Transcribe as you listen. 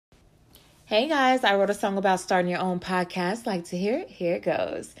Hey guys, I wrote a song about starting your own podcast. Like to hear it? Here it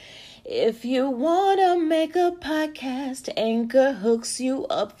goes. If you want to make a podcast, Anchor hooks you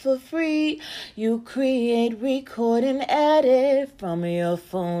up for free. You create, record, and edit from your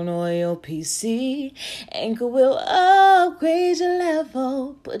phone or your PC. Anchor will upgrade your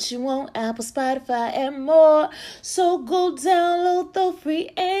level, put you on Apple, Spotify, and more. So go download the free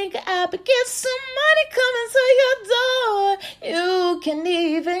Anchor app and get some money coming to your door. You can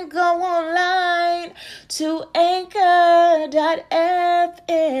even go online to anchor.fm.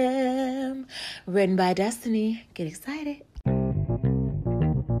 Written by Destiny. Get excited.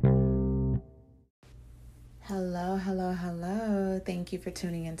 Hello. Thank you for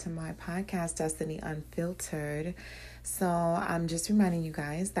tuning into my podcast, Destiny Unfiltered. So I'm just reminding you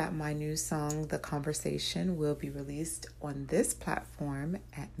guys that my new song, The Conversation, will be released on this platform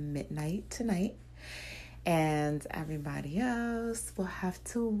at midnight tonight. And everybody else will have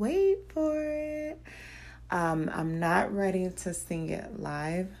to wait for it. I'm not ready to sing it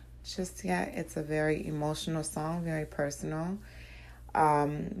live just yet. It's a very emotional song, very personal.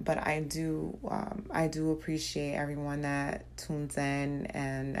 But I do appreciate everyone that tunes in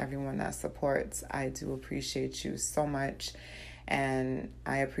and everyone that supports. I do appreciate you so much. And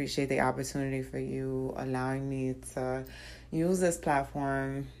I appreciate the opportunity for you allowing me to use this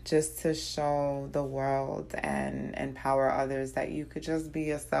platform just to show the world and empower others that you could just be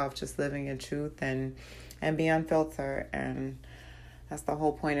yourself, just living your truth and be unfiltered. And that's the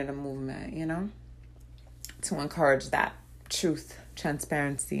whole point of the movement, to encourage that truth,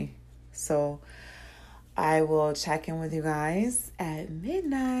 transparency. So I will check in with you guys at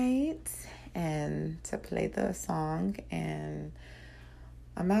midnight and to play the song, and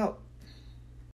I'm out.